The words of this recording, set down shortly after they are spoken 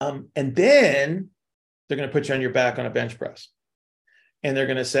And then they're going to put you on your back on a bench press. And they're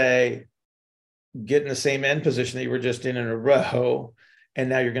going to say, get in the same end position that you were just in a row. And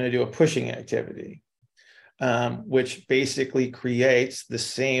now you're going to do a pushing activity, which basically creates the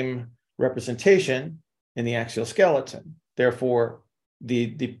same representation in the axial skeleton. Therefore,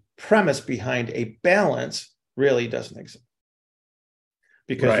 the premise behind a balance really doesn't exist.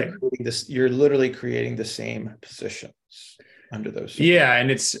 Because you're literally creating the same positions under those. Yeah, and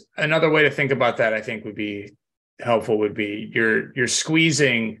it's another way to think about that. I think would be helpful. Would be you're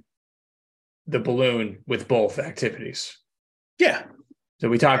squeezing the balloon with both activities. Yeah. So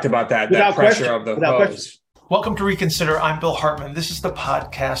we talked about that pressure of the hose. Welcome to Reconsider. I'm Bill Hartman. This is the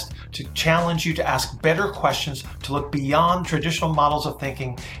podcast to challenge you to ask better questions, to look beyond traditional models of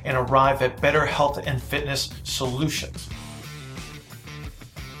thinking and arrive at better health and fitness solutions.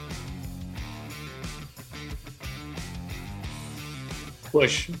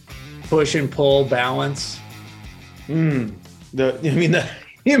 Push and pull balance. You mean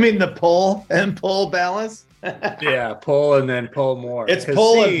the pull and pull balance? Yeah, pull and then pull more. It's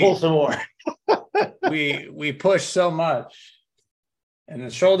pull and pull some more. we push so much, and our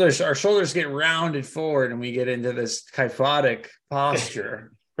shoulders get rounded forward, and we get into this kyphotic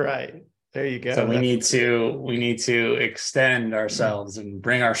posture. Right. There you go. So we need to extend ourselves and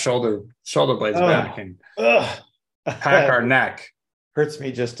bring our shoulder blades back and pack our neck. Hurts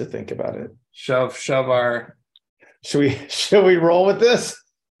me just to think about it. Shove our. Should we roll with this?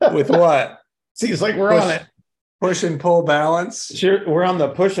 With what? Seems like we're on it. Push and pull balance. Sure, we're on the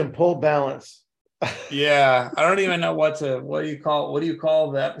push and pull balance. Yeah, I don't even know what do you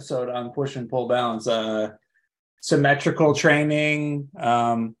call the episode on push and pull balance? Symmetrical training.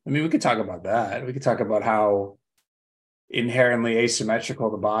 We could talk about that. We could talk about how inherently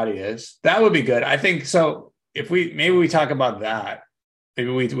asymmetrical the body is. That would be good. I think so. If we talk about that. Maybe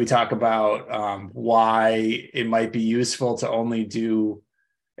we talk about why it might be useful to only do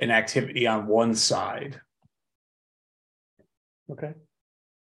an activity on one side. Okay.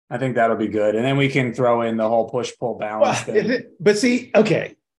 I think that'll be good. And then we can throw in the whole push-pull balance thing. But see,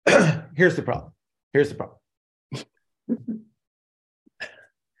 okay, here's the problem.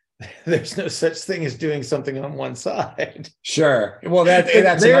 There's no such thing as doing something on one side. Sure. Well, that's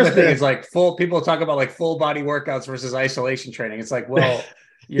another thing. It's like people talk about like full body workouts versus isolation training. It's like, well,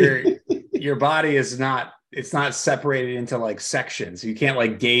 your body is not separated into like sections. You can't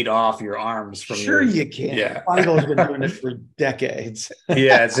like gate off your arms from you can. Yeah. Fongo's been doing it for decades.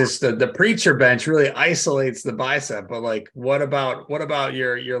 Yeah, it's just the preacher bench really isolates the bicep. But like what about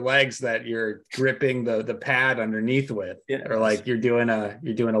your legs that you're gripping the pad underneath with? Yeah. Or like you're doing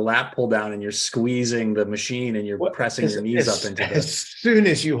a lat pull down and you're squeezing the machine and you're pressing your knees up into it. As soon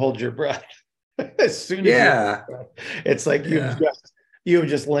as you hold your breath. It's like you've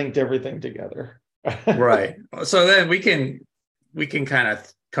just linked everything together. Right. So then we can kind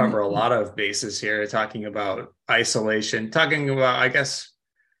of cover a lot of bases here, talking about isolation, talking about, I guess,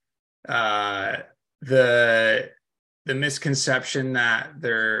 the misconception that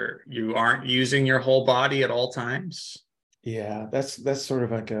you aren't using your whole body at all times. Yeah, that's sort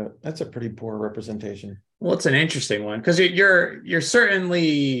of like that's a pretty poor representation. Well, it's an interesting one because you're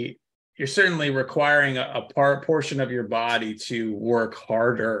certainly requiring a portion of your body to work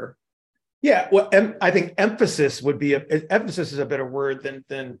harder. Yeah, well, I think emphasis is a better word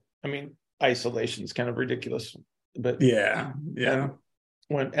than isolation is kind of ridiculous, but yeah.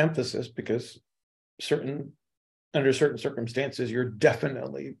 When emphasis, because under certain circumstances, you're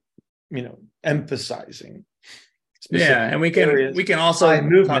definitely, emphasizing. Yeah, and we can also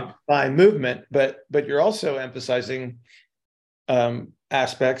by movement, but you're also emphasizing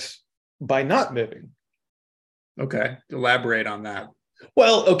aspects by not moving. Okay, elaborate on that.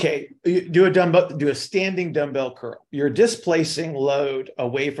 Well, okay, do a standing dumbbell curl. You're displacing load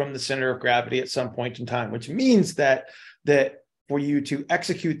away from the center of gravity at some point in time, which means that for you to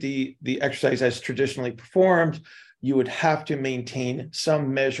execute the exercise as traditionally performed, you would have to maintain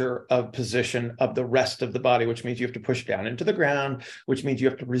some measure of position of the rest of the body, which means you have to push down into the ground, which means you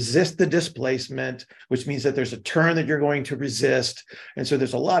have to resist the displacement, which means that there's a turn that you're going to resist. And so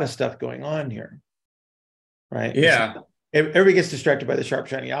there's a lot of stuff going on here, right? Yeah. Everybody gets distracted by the sharp,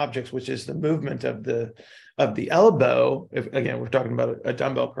 shiny objects, which is the movement of the elbow. If again, we're talking about a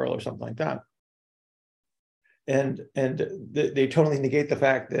dumbbell curl or something like that, and they totally negate the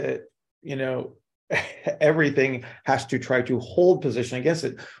fact that everything has to try to hold position against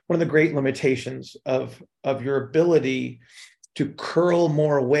it. One of the great limitations of your ability to curl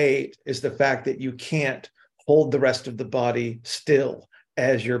more weight is the fact that you can't hold the rest of the body still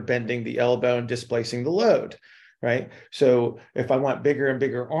as you're bending the elbow and displacing the load. right? So if I want bigger and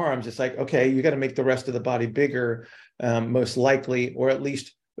bigger arms, it's like, okay, you got to make the rest of the body bigger, most likely, or at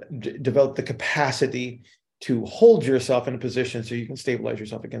least develop the capacity to hold yourself in a position so you can stabilize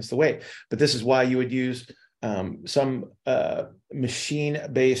yourself against the weight. But this is why you would use some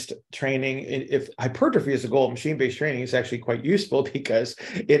machine-based training. If hypertrophy is the goal, machine-based training is actually quite useful because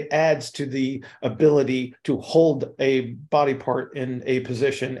it adds to the ability to hold a body part in a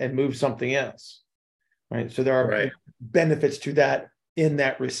position and move something else, right? So there are benefits to that in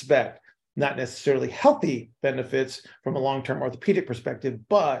that respect, not necessarily healthy benefits from a long-term orthopedic perspective,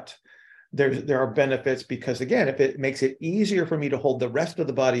 but there are benefits because, again, if it makes it easier for me to hold the rest of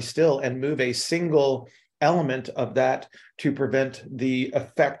the body still and move a single element of that to prevent the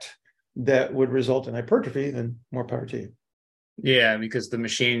effect that would result in hypertrophy, then more power to you. Yeah, because the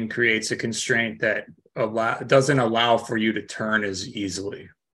machine creates a constraint that doesn't allow for you to turn as easily.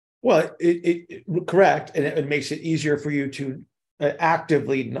 Well, correct, and it makes it easier for you to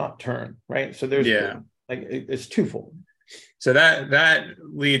actively not turn, right? So there's it's twofold. So that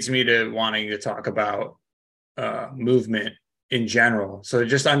leads me to wanting to talk about movement in general. So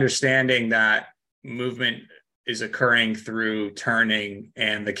just understanding that movement is occurring through turning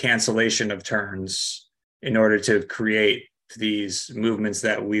and the cancellation of turns in order to create these movements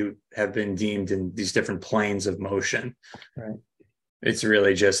that we have been deemed in these different planes of motion. Right. It's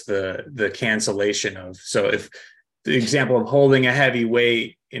really just the cancellation of. So if the example of holding a heavy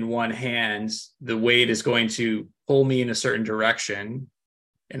weight in one hand, the weight is going to pull me in a certain direction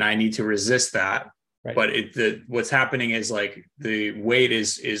and I need to resist that. Right. But what's happening is like the weight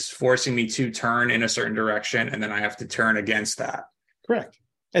is forcing me to turn in a certain direction, and then I have to turn against that. Correct.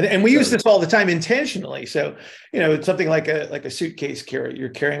 And we use this all the time intentionally. So, it's something like a suitcase carry. You're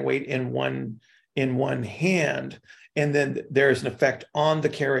carrying weight in one hand, and then there's an effect on the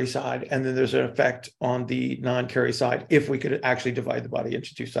carry side, and then there's an effect on the non-carry side. If we could actually divide the body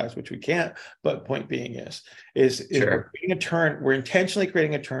into two sides, which we can't, but point being is we're creating a turn. We're intentionally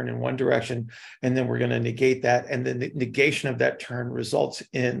creating a turn in one direction, and then we're going to negate that, and then the negation of that turn results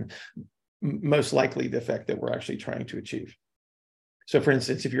in most likely the effect that we're actually trying to achieve. So, for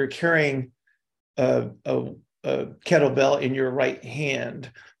instance, if you're carrying a kettlebell in your right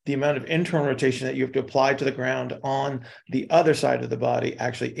hand, the amount of internal rotation that you have to apply to the ground on the other side of the body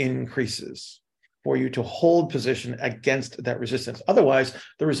actually increases for you to hold position against that resistance. Otherwise,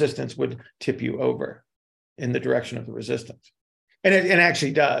 the resistance would tip you over in the direction of the resistance. And it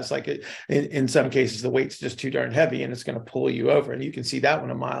actually does. Like in some cases, the weight's just too darn heavy and it's going to pull you over. And you can see that one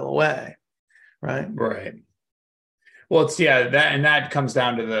a mile away, right? Right. Well, that comes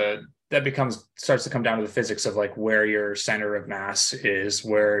down to starts to come down to the physics of like where your center of mass is,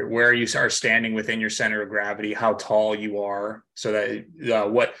 where you are standing within your center of gravity, how tall you are, so that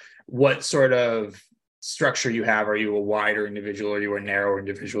what sort of structure you have. Are you a wider individual or are you a narrower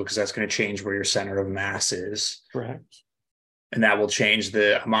individual? Because that's going to change where your center of mass is. Correct. And that will change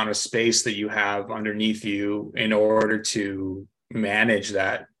the amount of space that you have underneath you in order to manage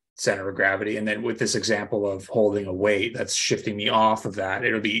that center of gravity. And then with this example of holding a weight that's shifting me off of that,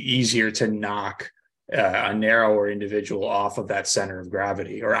 it'll be easier to knock a narrower individual off of that center of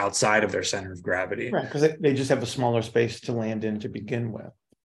gravity or outside of their center of gravity. Right, because they just have a smaller space to land in to begin with.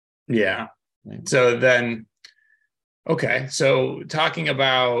 Yeah. Right. So then, okay. So talking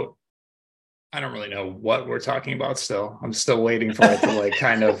about, I don't really know what we're talking about still. I'm still waiting for it to like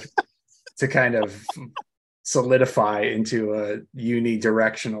kind of solidify into a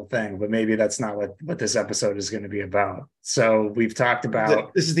unidirectional thing, but maybe that's not what this episode is going to be about. So we've talked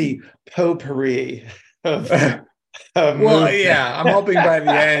about this is the potpourri of well, yeah, I'm hoping by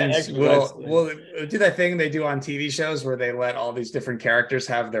the end we'll do that thing they do on TV shows where they let all these different characters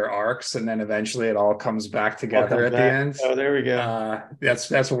have their arcs, and then eventually it all comes back together at the end. Oh, there we go. That's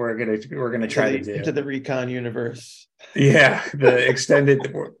what we're gonna try to do into the Recon universe. Yeah, the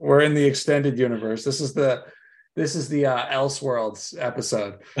extended. We're in the extended universe. This is the Elseworlds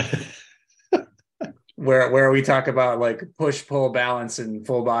episode. where we talk about like push, pull, balance, and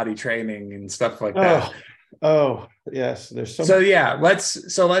full body training and stuff like that. Oh, yes. There's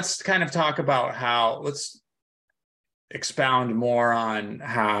let's kind of talk about let's expound more on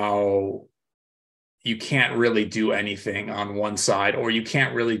how you can't really do anything on one side, or you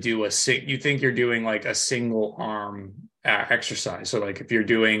can't really do you think you're doing like a single arm exercise. So like if you're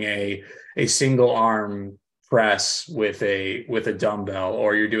doing a single arm press with a dumbbell,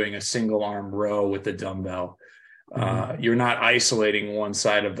 or you're doing a single arm row with a dumbbell, you're not isolating one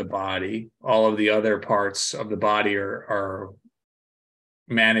side of the body. All of the other parts of the body are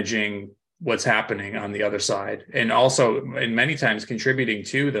managing what's happening on the other side, and also, and many times contributing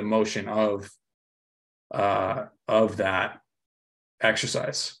to the motion of of that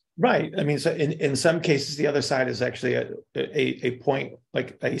exercise. Right. I mean, so in some cases, the other side is actually a point,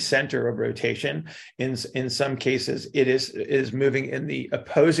 like a center of rotation. In some cases, it is moving in the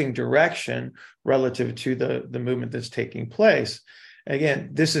opposing direction relative to the movement that's taking place. Again,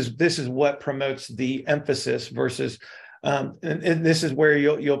 this is what promotes the emphasis versus, and this is where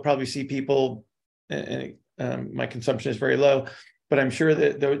you'll probably see people. And my consumption is very low, but I'm sure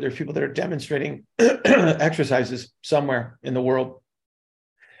that there are people that are demonstrating exercises somewhere in the world.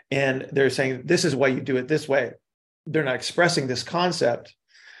 And they're saying, this is why you do it this way. They're not expressing this concept,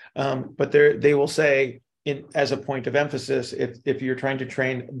 but they will say, as a point of emphasis, if you're trying to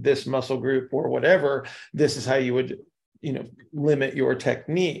train this muscle group or whatever, this is how you would, limit your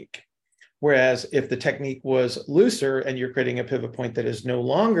technique. Whereas if the technique was looser and you're creating a pivot point that is no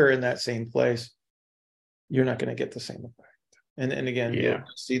longer in that same place, you're not going to get the same effect. And again, you'll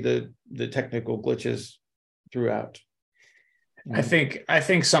see the technical glitches throughout. I think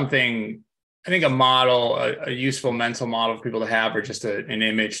a model, a useful mental model for people to have, or just an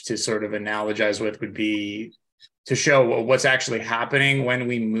image to sort of analogize with, would be to show what's actually happening when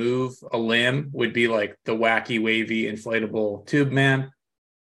we move a limb, would be like the wacky, wavy, inflatable tube man.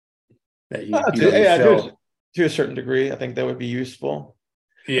 That to a certain degree, I think that would be useful.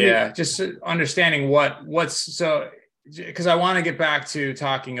 Yeah, I mean, just understanding what's so, because I want to get back to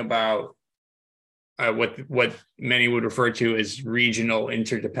talking about what many would refer to as regional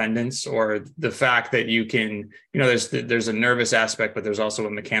interdependence, or the fact that you can, there's a nervous aspect, but there's also a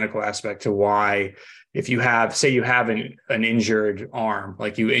mechanical aspect to why, if you have an injured arm,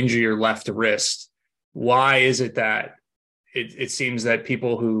 like you injure your left wrist, why is it that it seems that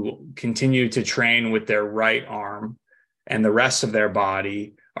people who continue to train with their right arm and the rest of their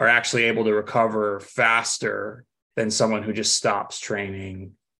body are actually able to recover faster than someone who just stops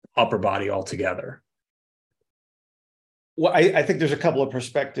training upper body altogether? Well, I think there's a couple of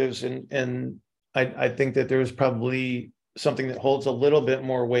perspectives, and I think that there's probably something that holds a little bit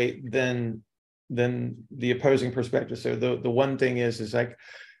more weight than the opposing perspective. So the one thing is like,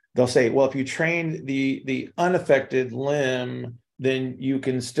 they'll say, well, if you train the unaffected limb, then you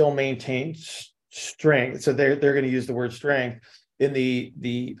can still maintain strength. So they're going to use the word strength. In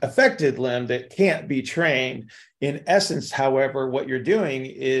the affected limb that can't be trained, in essence, however, what you're doing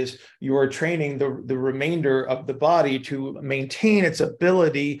is you're training the remainder of the body to maintain its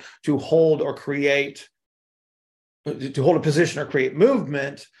ability to hold a position or create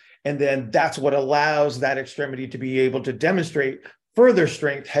movement. And then that's what allows that extremity to be able to demonstrate further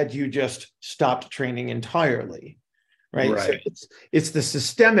strength had you just stopped training entirely, right? So it's the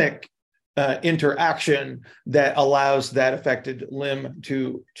systemic interaction that allows that affected limb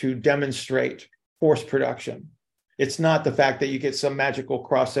to demonstrate force production. It's not the fact that you get some magical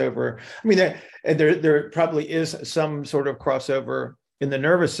crossover. I mean, there probably is some sort of crossover in the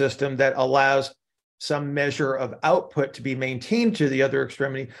nervous system that allows some measure of output to be maintained to the other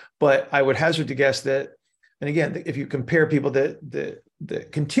extremity. But I would hazard to guess that, and again, if you compare people that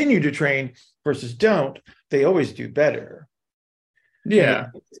continue to train versus don't, they always do better. Yeah,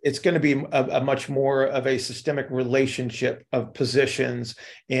 it's going to be a much more of a systemic relationship of positions,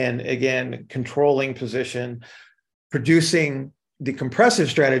 and again, controlling position, producing the compressive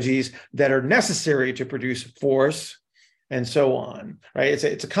strategies that are necessary to produce force, and so on, right?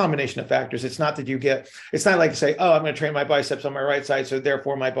 It's a combination of factors. It's not like say, oh, I'm going to train my biceps on my right side, so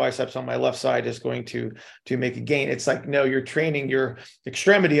therefore my biceps on my left side is going to make a gain. It's like, no, you're training your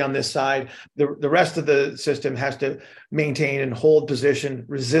extremity on this side. The rest of the system has to maintain and hold position,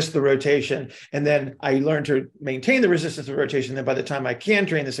 resist the rotation. And then I learn to maintain the resistance of rotation. Then by the time I can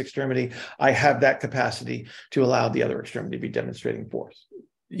train this extremity, I have that capacity to allow the other extremity to be demonstrating force.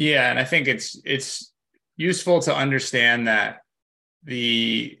 Yeah, and I think it's useful to understand that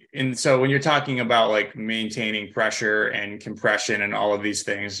so when you're talking about like maintaining pressure and compression and all of these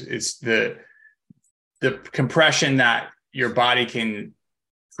things, it's the compression that your body can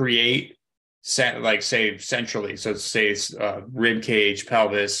create, like say centrally. So say rib cage,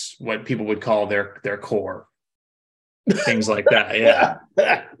 pelvis, what people would call their core, things like that.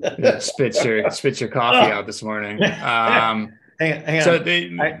 Yeah. Spit your coffee out this morning. Hang on. So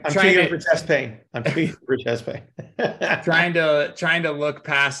I'm treating for chest pain. Trying to look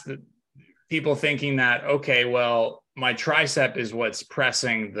past the people thinking that, okay, well, my tricep is what's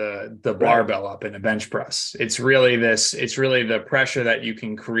pressing the barbell up in a bench press. It's really the pressure that you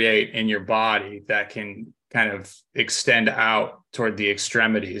can create in your body that can kind of extend out toward the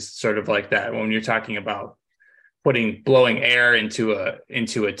extremities, sort of like that. When you're talking about blowing air into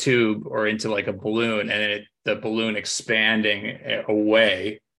a tube or into like a balloon, and the balloon expanding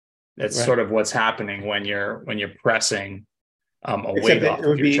away, That's Right. sort of what's happening when you're pressing a Except weight that off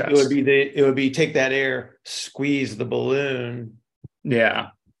of your chest. it would be take that air, squeeze the balloon, Yeah.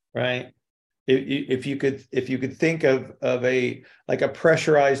 right? If you could think of a like a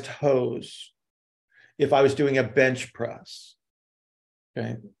pressurized hose, if I was doing a bench press,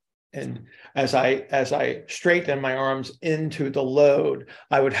 okay, and as I straighten my arms into the load,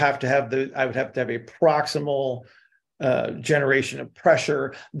 I would have to have a proximal generation of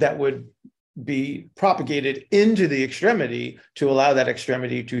pressure that would be propagated into the extremity to allow that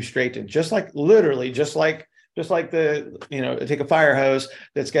extremity to straighten, just like literally, just like the, take a fire hose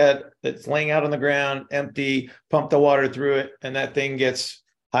that's laying out on the ground empty, pump the water through it, and that thing gets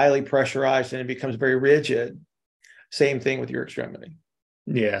highly pressurized and it becomes very rigid. Same thing with your extremity.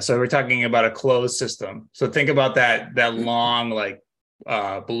 Yeah. So we're talking about a closed system. So think about that long, like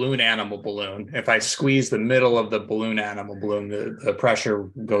balloon animal balloon. If I squeeze the middle of the balloon animal balloon, the pressure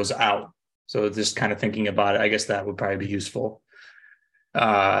goes out. So just kind of thinking about it, I guess that would probably be useful.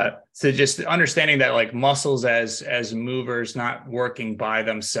 So just understanding that like muscles as movers, not working by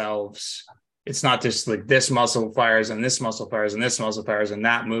themselves. It's not just like this muscle fires and this muscle fires and this muscle fires and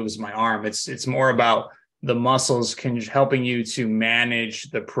that moves my arm. It's more about the muscles helping you to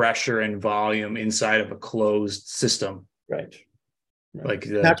manage the pressure and volume inside of a closed system. Right. Like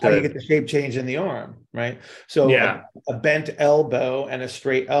that's how you get the shape change in the arm, right? So yeah, a bent elbow and a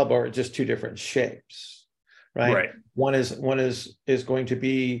straight elbow are just two different shapes, right? Right. One is going to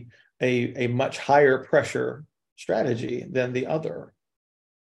be a much higher pressure strategy than the other,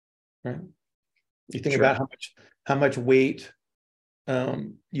 right? You think Sure. about how much weight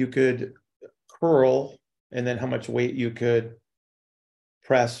you could curl, and then how much weight you could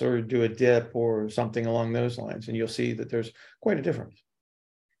press or do a dip or something along those lines, and you'll see that there's quite a difference.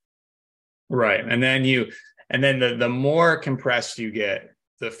 Right. And then the more compressed you get,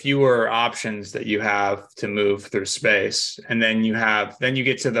 the fewer options that you have to move through space. And then you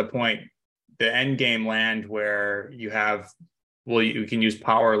get to the point, the end game land where you can use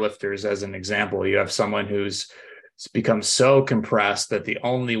power lifters as an example. You have someone who's become so compressed that the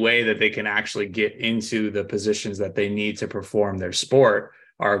only way that they can actually get into the positions that they need to perform their sport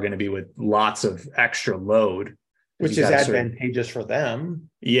are going to be with lots of extra load, which is advantageous for them.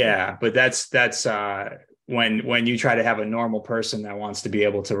 Yeah, but that's when you try to have a normal person that wants to be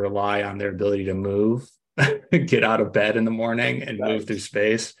able to rely on their ability to move, get out of bed in the morning and move through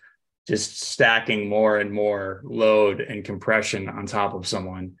space, just stacking more and more load and compression on top of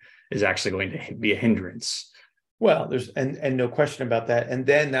someone is actually going to be a hindrance. Well, there's and no question about that. And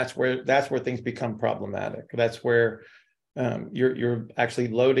then that's where things become problematic. That's where you're actually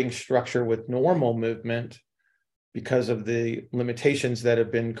loading structure with normal movement because of the limitations that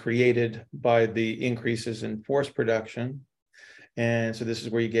have been created by the increases in force production. And so this is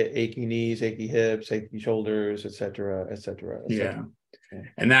where you get achy knees, achy hips, achy shoulders, et cetera, et cetera, et cetera. Yeah.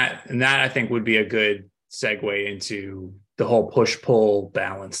 And that I think would be a good segue into the whole push-pull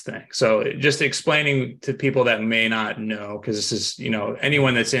balance thing. So just explaining to people that may not know, because this is,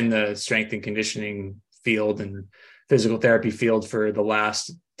 anyone that's in the strength and conditioning field and physical therapy field for the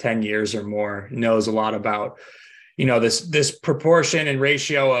last 10 years or more knows a lot about, this proportion and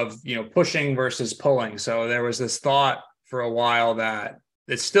ratio of, pushing versus pulling. So there was this thought for a while that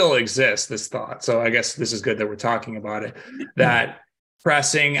it still exists, this thought. So I guess this is good that we're talking about it, that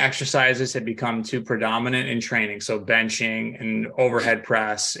pressing exercises had become too predominant in training. So benching and overhead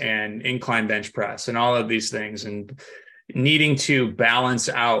press and incline bench press and all of these things, and needing to balance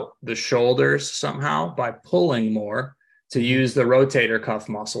out the shoulders somehow by pulling more to use the rotator cuff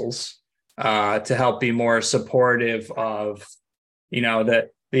muscles to help be more supportive of,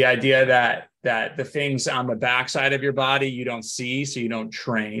 the idea that the things on the backside of your body you don't see, so you don't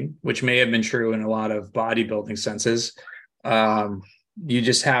train, which may have been true in a lot of bodybuilding senses. You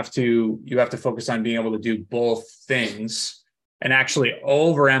have to focus on being able to do both things and actually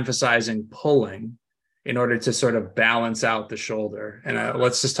overemphasizing pulling in order to sort of balance out the shoulder. And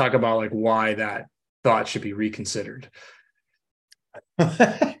let's just talk about like why that thought should be reconsidered.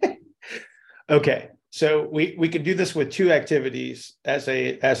 Okay, so we could do this with two activities as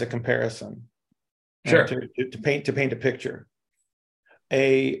a comparison. Sure. To paint a picture.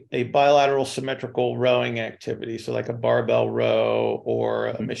 A bilateral symmetrical rowing activity, so like a barbell row or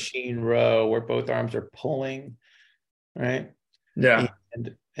a machine row where both arms are pulling, right? Yeah.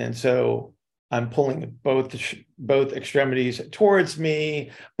 And so I'm pulling both extremities towards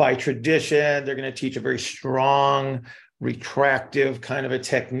me. By tradition, they're going to teach a very strong retractive kind of a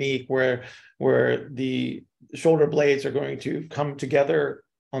technique where the shoulder blades are going to come together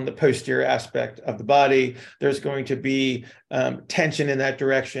on the posterior aspect of the body. There's going to be tension in that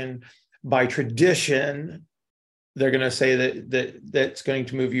direction. By tradition, they're going to say that's going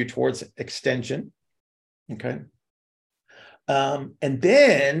to move you towards extension. Okay. And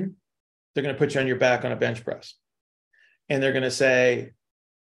then they're going to put you on your back on a bench press. And they're going to say,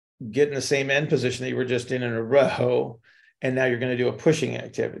 get in the same end position that you were just in a row. And now you're going to do a pushing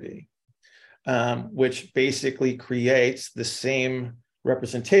activity, which basically creates the same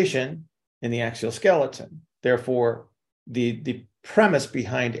representation in the axial skeleton. Therefore, the premise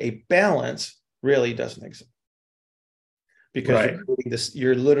behind a balance really doesn't exist, because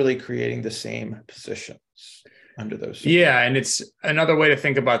you're literally creating the same positions under those. Yeah, and it's another way to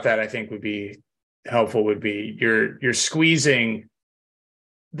think about that. I think would be helpful. Would be you're squeezing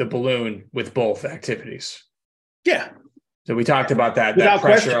the balloon with both activities. Yeah. So we talked about that pressure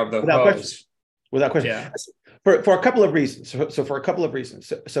question, of the hose. Without question. Yeah. For a couple of reasons. So for a couple of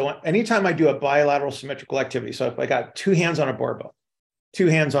reasons. So anytime I do a bilateral symmetrical activity, so if I got two hands on a barbell, two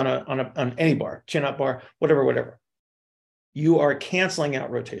hands on any bar, chin up bar, whatever, you are canceling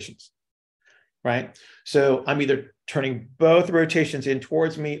out rotations, right? So I'm either turning both rotations in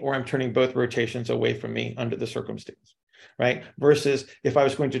towards me, or I'm turning both rotations away from me under the circumstance, right? Versus if I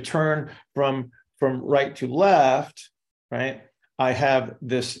was going to turn from right to left, right? I have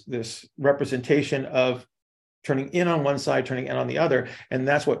this representation of turning in on one side, turning in on the other, and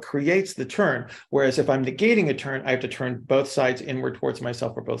that's what creates the turn. Whereas if I'm negating a turn, I have to turn both sides inward towards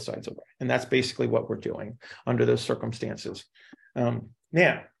myself or both sides away. And that's basically what we're doing under those circumstances.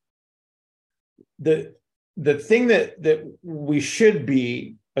 Now, the thing that we should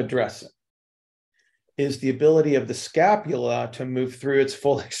be addressing is the ability of the scapula to move through its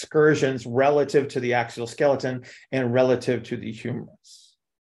full excursions relative to the axial skeleton and relative to the humerus.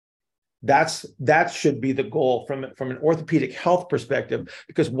 That should be the goal from an orthopedic health perspective,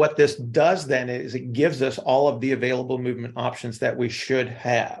 because what this does then is it gives us all of the available movement options that we should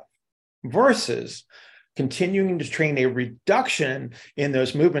have, versus continuing to train a reduction in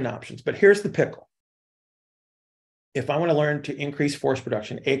those movement options. But here's the pickle. If I want to learn to increase force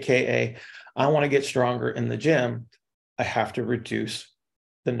production, AKA I want to get stronger in the gym, I have to reduce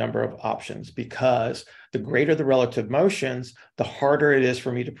the number of options, because the greater the relative motions, the harder it is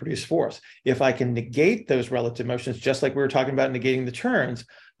for me to produce force. If I can negate those relative motions, just like we were talking about negating the turns,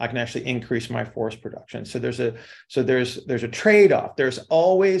 I can actually increase my force production. So there's a trade-off. There's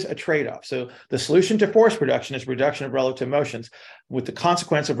always a trade-off. So the solution to force production is reduction of relative motions. With the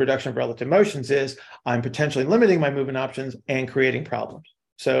consequence of reduction of relative motions is I'm potentially limiting my movement options and creating problems.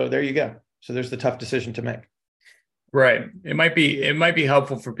 So there you go. So there's the tough decision to make. Right. It might be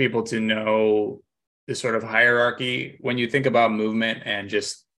helpful for people to know the sort of hierarchy when you think about movement and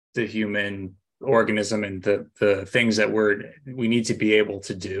just the human organism and the things that we need to be able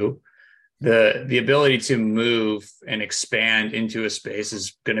to do. The ability to move and expand into a space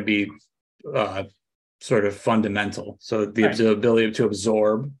is going to be sort of fundamental. So the ability to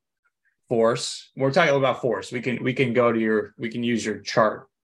absorb force. We're talking about force. We can use your chart,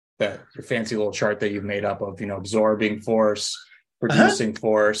 your fancy little chart that you've made up of, absorbing force, producing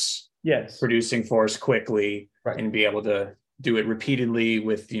force, producing force quickly, and be able to do it repeatedly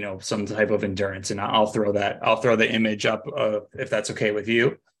with, some type of endurance. And I'll throw the image up if that's okay with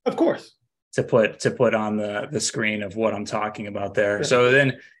you. Of course. To put on the screen of what I'm talking about there. Yeah. So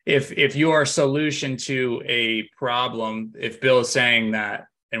then if your solution to a problem, if Bill is saying that,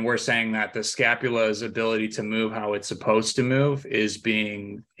 and we're saying that the scapula's ability to move how it's supposed to move is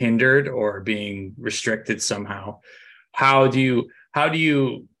being hindered or being restricted somehow, how do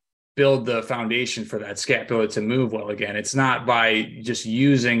you build the foundation for that scapula to move well again? It's not by just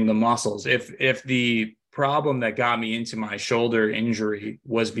using the muscles. If the problem that got me into my shoulder injury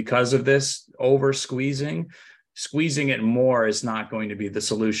was because of this over squeezing it more is not going to be the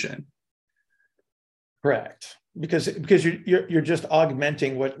solution. Correct. Because you're just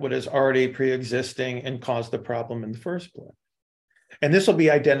augmenting what is already pre-existing and caused the problem in the first place. And this will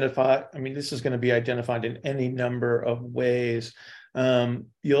be identified. I mean, this is going to be identified in any number of ways.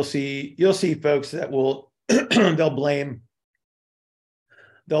 You'll see folks that will they'll blame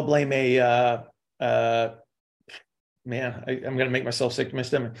a man. I'm going to make myself sick to my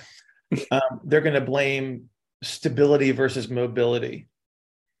stomach. They're going to blame stability versus mobility.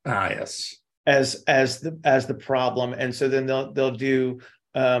 Yes. As the problem, and so then they'll do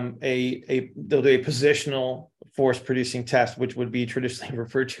a positional force producing test, which would be traditionally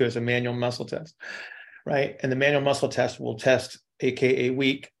referred to as a manual muscle test, right? And the manual muscle test will test AKA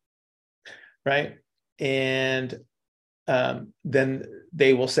weak, right? And then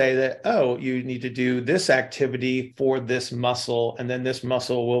they will say that, oh, you need to do this activity for this muscle, and then this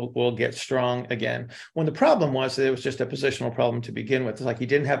muscle will get strong again. When the problem was that it was just a positional problem to begin with. It's like he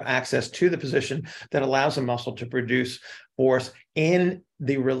didn't have access to the position that allows a muscle to produce force in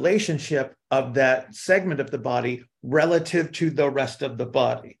the relationship of that segment of the body relative to the rest of the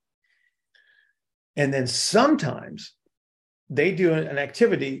body. And then sometimes they do an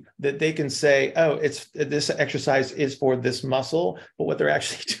activity that they can say, oh, this exercise is for this muscle, but what they're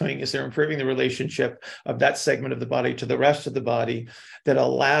actually doing is they're improving the relationship of that segment of the body to the rest of the body that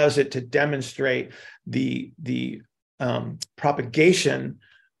allows it to demonstrate the propagation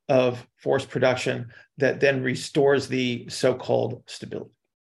of force production that then restores the so-called stability.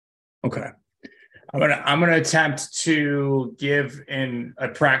 Okay. I'm gonna attempt to give in a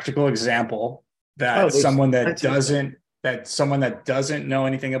practical example that someone that doesn't know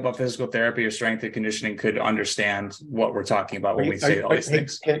anything about physical therapy or strength and conditioning could understand what we're talking about when we say all these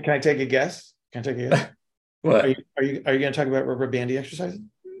things. Can I take a guess? What? Are you going to talk about rubber bandy exercises?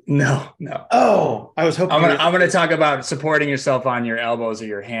 No. Oh, I was hoping. I'm going to talk about supporting yourself on your elbows or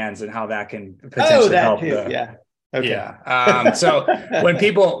your hands and how that can potentially help. Yeah. Okay. Yeah. So when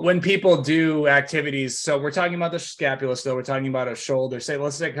people do activities, so we're talking about the scapula still, we're talking about a shoulder.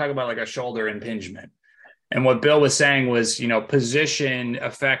 Let's talk about like a shoulder impingement. And what Bill was saying was, position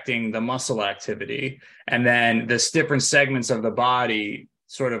affecting the muscle activity, and then the different segments of the body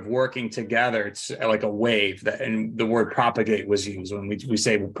sort of working together. It's like a wave, and the word propagate was used when we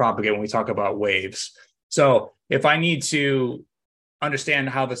say propagate when we talk about waves. So if I need to understand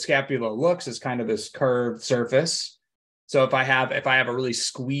how the scapula looks as kind of this curved surface. So if I have a really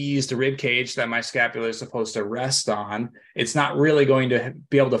squeezed rib cage that my scapula is supposed to rest on, it's not really going to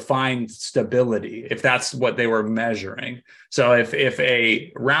be able to find stability if that's what they were measuring. So if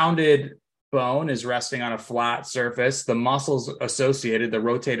a rounded bone is resting on a flat surface, the muscles associated, the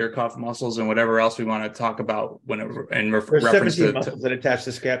rotator cuff muscles and whatever else we want to talk about reference to muscles that attach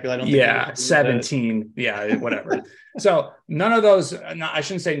the scapula. 17. Yeah, whatever. So none of those, I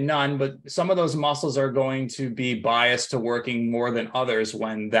shouldn't say none, but some of those muscles are going to be biased to working more than others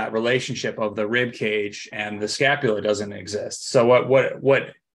when that relationship of the rib cage and the scapula doesn't exist. So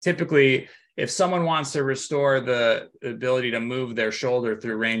what typically, if someone wants to restore the ability to move their shoulder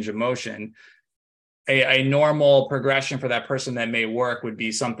through range of motion, a normal progression for that person that may work would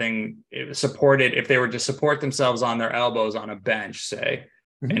be something supported if they were to support themselves on their elbows on a bench, say,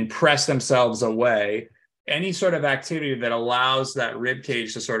 and press themselves away. Any sort of activity that allows that rib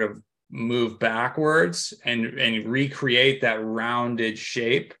cage to sort of move backwards and recreate that rounded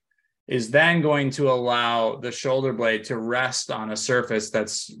shape is then going to allow the shoulder blade to rest on a surface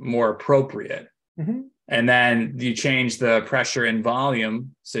that's more appropriate. And then you change the pressure and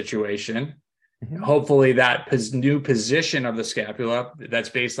volume situation. Hopefully that new position of the scapula that's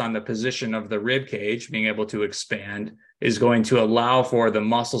based on the position of the rib cage being able to expand is going to allow for the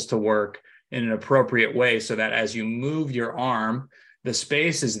muscles to work in an appropriate way so that as you move your arm, the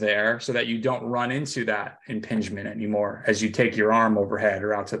space is there so that you don't run into that impingement anymore as you take your arm overhead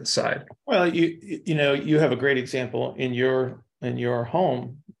or out to the side. Well, you have a great example in your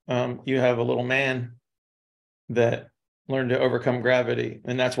home. You have a little man that learned to overcome gravity,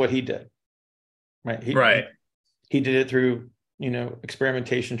 and that's what he did. Right. He did it through,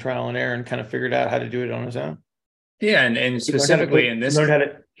 experimentation, trial and error, and kind of figured out how to do it on his own. Yeah, and specifically in this,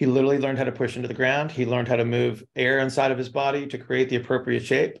 he literally learned how to push into the ground. He learned how to move air inside of his body to create the appropriate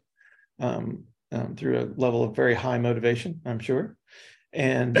shape through a level of very high motivation, I'm sure.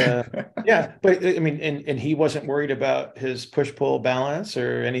 And yeah, but I mean, and he wasn't worried about his push-pull balance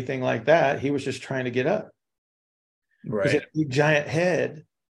or anything like that. He was just trying to get up. Right. He had a giant head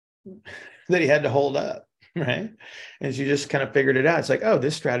that he had to hold up, right? And she just kind of figured it out. It's like, oh,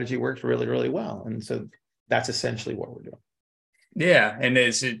 this strategy works really, really well. And so that's essentially what we're doing. Yeah. And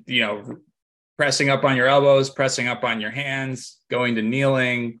it's, pressing up on your elbows, pressing up on your hands, going to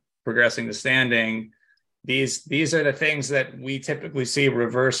kneeling, progressing to standing. These are the things that we typically see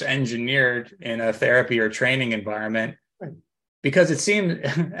reverse engineered in a therapy or training environment. Right. Because it seems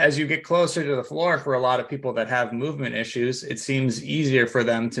as you get closer to the floor for a lot of people that have movement issues, it seems easier for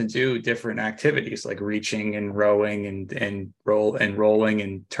them to do different activities like reaching and rowing and rolling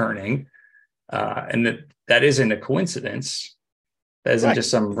and turning. And that isn't a coincidence. That isn't just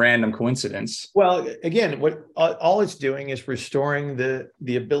some random coincidence. Well, again, what all it's doing is restoring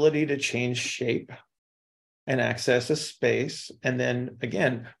the ability to change shape and access a space. And then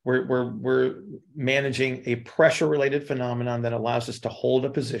again, we're managing a pressure related phenomenon that allows us to hold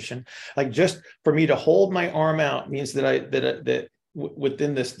a position. Like just for me to hold my arm out means that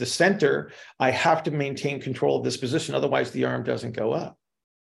within the center, I have to maintain control of this position. Otherwise the arm doesn't go up.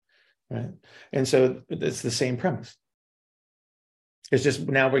 right? And so it's the same premise. It's just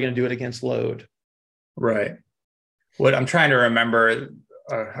now we're going to do it against load. Right. What I'm trying to remember,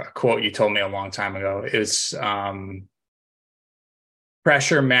 a quote you told me a long time ago is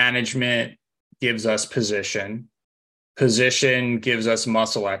pressure management gives us position. Position gives us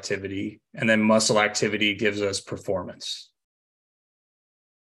muscle activity, and then muscle activity gives us performance.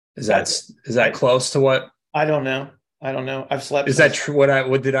 Is that close to what? I don't know. I've slept. Is that true? What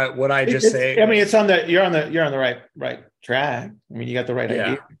I just say? I mean, you're on the right track. I mean, you got the right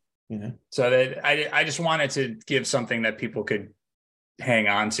idea. You know. So that I just wanted to give something that people could hang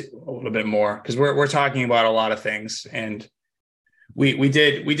on to a little bit more, because we're talking about a lot of things, and we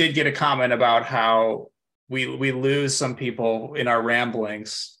did get a comment about how we lose some people in our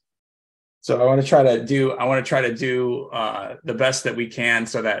ramblings. So I want to try to do the best that we can,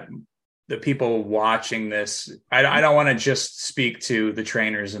 so that the people watching this, I don't want to just speak to the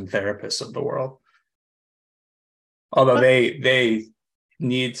trainers and therapists of the world, although they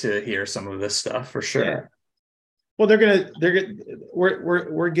need to hear some of this stuff for sure. Yeah. Well,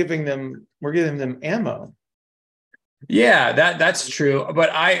 we're giving them ammo. Yeah, that's true.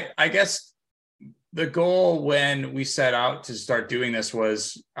 But I guess the goal when we set out to start doing this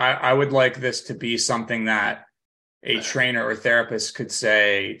was I would like this to be something that a trainer or therapist could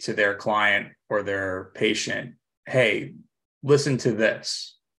say to their client or their patient, hey, listen to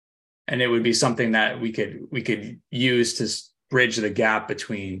this. And it would be something that we could use to bridge the gap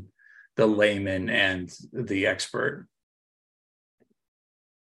between the layman and the expert.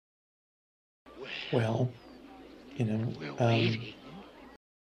 Well, you know,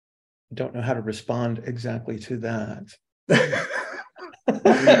 don't know how to respond exactly to that.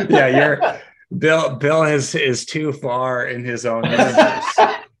 Yeah, Bill is too far in his own universe.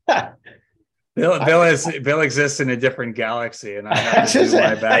 Bill exists in a different galaxy, and I have to do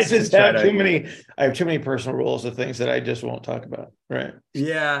my best. I have too many personal rules of things that I just won't talk about. Right.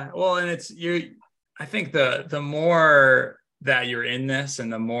 Yeah. Well, and I think the more that you're in this,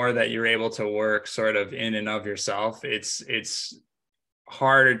 and the more that you're able to work sort of in and of yourself, it's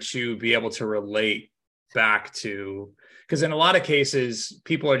harder to be able to relate back to, because in a lot of cases,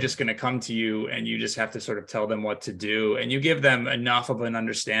 people are just going to come to you and you just have to sort of tell them what to do, and you give them enough of an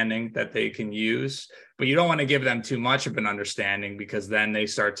understanding that they can use, but you don't want to give them too much of an understanding, because then they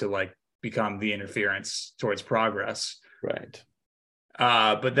start to like become the interference towards progress. Right.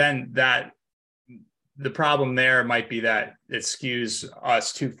 But then the problem there might be that it skews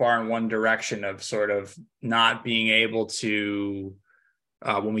us too far in one direction of sort of not being able to,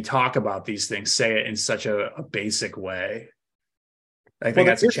 when we talk about these things, say it in such a basic way. I think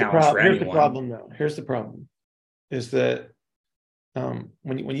that's a challenge for anyone. Here's the problem, is that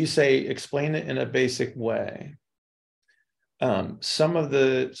when you say explain it in a basic way, some of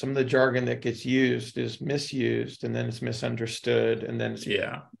the jargon that gets used is misused, and then it's misunderstood, and then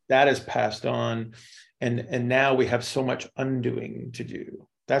that is passed on, and now we have so much undoing to do.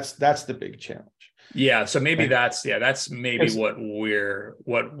 That's the big challenge. Yeah, so maybe right? that's maybe the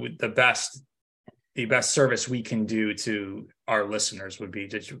best service we can do to our listeners would be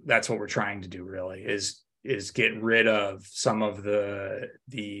that's what we're trying to do, really, is get rid of some of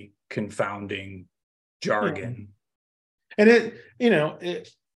the confounding jargon. And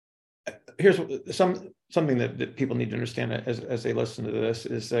here's something that people need to understand as they listen to this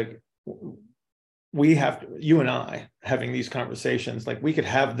is like, you and I having these conversations, like we could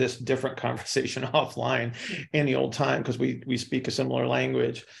have this different conversation offline any old time, because we speak a similar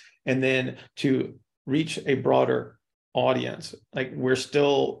language, and then to reach a broader audience, like we're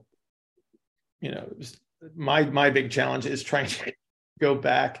still, my big challenge is trying to go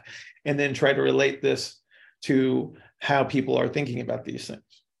back and then try to relate this to how people are thinking about these things.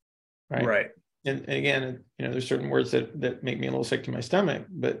 Right. And again, there's certain words that make me a little sick to my stomach,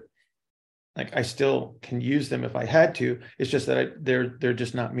 but like I still can use them if I had to. It's just that they're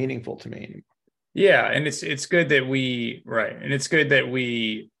just not meaningful to me anymore. Yeah, and it's good that we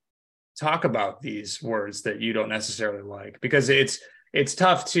talk about these words that you don't necessarily like, because it's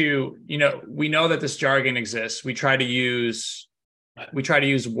tough to, we know that this jargon exists. We try to use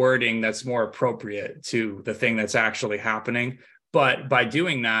wording that's more appropriate to the thing that's actually happening. But by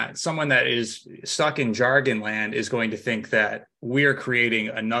doing that, someone that is stuck in jargon land is going to think that we're creating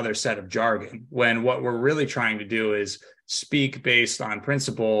another set of jargon, when what we're really trying to do is speak based on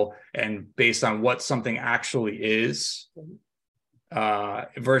principle and based on what something actually is,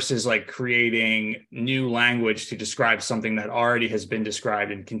 versus like creating new language to describe something that already has been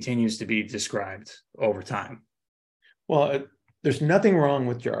described and continues to be described over time. Well, there's nothing wrong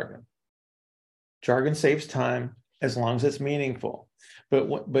with jargon. Jargon saves time as long as it's meaningful.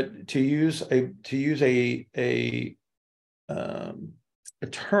 But to use a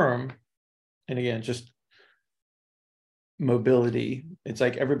term, and again, just mobility, it's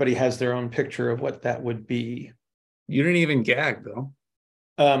like everybody has their own picture of what that would be. You didn't even gag though.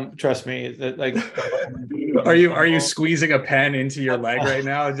 Trust me, that like are you squeezing a pen into your leg right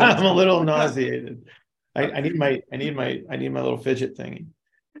now? I'm a little nauseated. I need my little fidget thingy.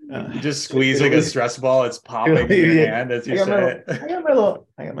 You're just squeezing a stress ball. It's popping in your hand as you say it. I got my little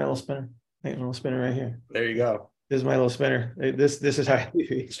spinner. I got my little spinner right here. There you go. This is my little spinner. This is how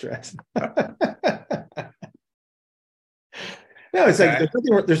you stress. No, it's okay.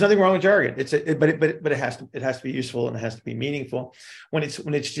 Like there's nothing wrong with jargon. But it has to be useful and it has to be meaningful. When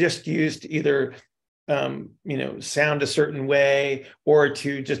it's just used to either sound a certain way or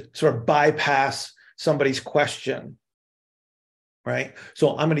to just sort of bypass somebody's question, right?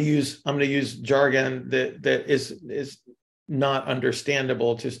 So I'm going to use jargon that is not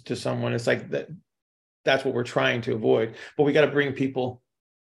understandable to someone. It's like that's what we're trying to avoid. But we got to bring people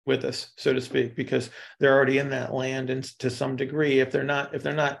with us, so to speak, because they're already in that land, and to some degree, if they're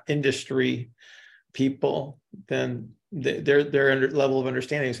not industry people, then their level of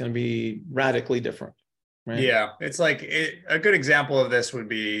understanding is going to be radically different, right? Yeah, it's like a good example of this would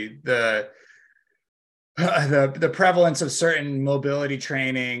be the prevalence of certain mobility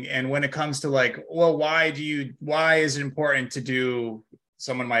training, and when it comes to like, well, why is it important to do?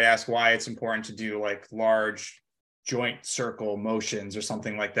 Someone might ask why it's important to do like large joint circle motions or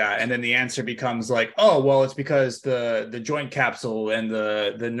something like that, and then the answer becomes like, oh well, it's because the joint capsule and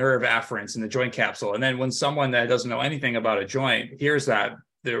the nerve afferents in the joint capsule. And then when someone that doesn't know anything about a joint hears that,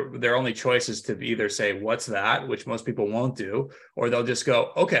 their only choice is to either say what's that, which most people won't do, or they'll just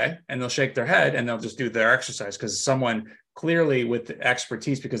go okay, and they'll shake their head and they'll just do their exercise because someone clearly with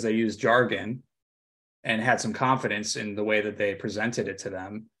expertise, because they use jargon and had some confidence in the way that they presented it to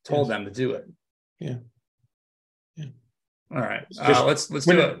them, told them to do it. Yeah. All right. Let's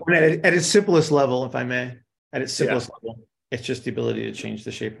do it. At its simplest level, if I may, at its simplest level, it's just the ability to change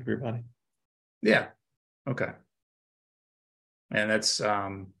the shape of your body. Yeah. Okay. And that's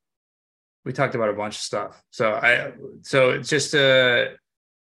we talked about a bunch of stuff. So just a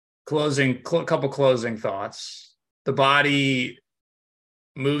couple closing thoughts. The body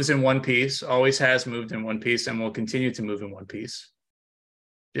moves in one piece, always has moved in one piece, and will continue to move in one piece.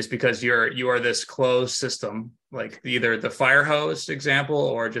 Just because you are this closed system, like either the fire hose example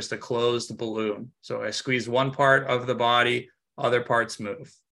or just a closed balloon. So I squeeze one part of the body, other parts move.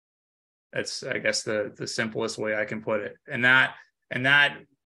 That's, I guess, the simplest way I can put it. And that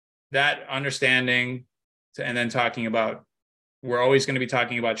understanding, and then talking about, we're always going to be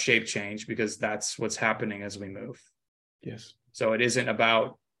talking about shape change because that's what's happening as we move. Yes. So it isn't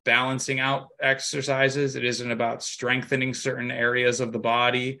about balancing out exercises. It isn't about strengthening certain areas of the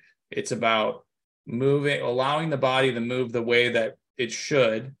body. It's about allowing the body to move the way that it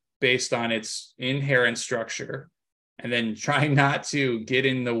should based on its inherent structure, and then trying not to get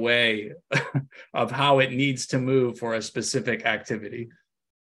in the way of how it needs to move for a specific activity.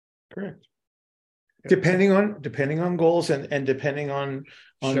 Correct. Depending on goals and depending on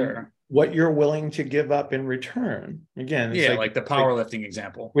sure. What you're willing to give up in return. Again, it's like the powerlifting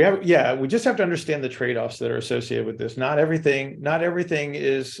example. We just have to understand the trade-offs that are associated with this. Not everything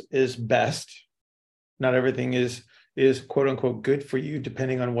is best. Not everything is quote unquote good for you,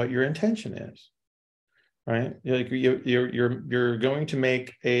 depending on what your intention is. Right? You're going to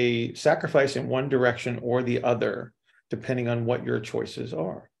make a sacrifice in one direction or the other, depending on what your choices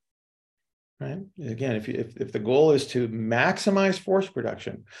are. Right? Again, if the goal is to maximize force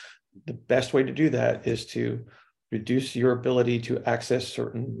production, the best way to do that is to reduce your ability to access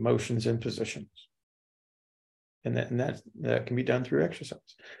certain motions and positions. And that can be done through exercise.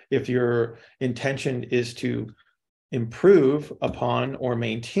 If your intention is to improve upon or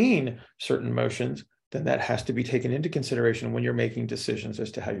maintain certain motions, then that has to be taken into consideration when you're making decisions as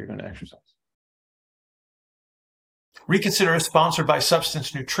to how you're going to exercise. Reconsider is sponsored by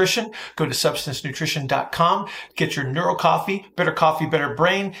Substance Nutrition. Go to substancenutrition.com. Get your Neuro Coffee, better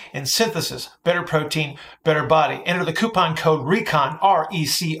brain, and Synthesis, better protein, better body. Enter the coupon code RECON,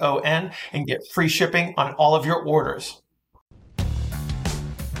 RECON, and get free shipping on all of your orders.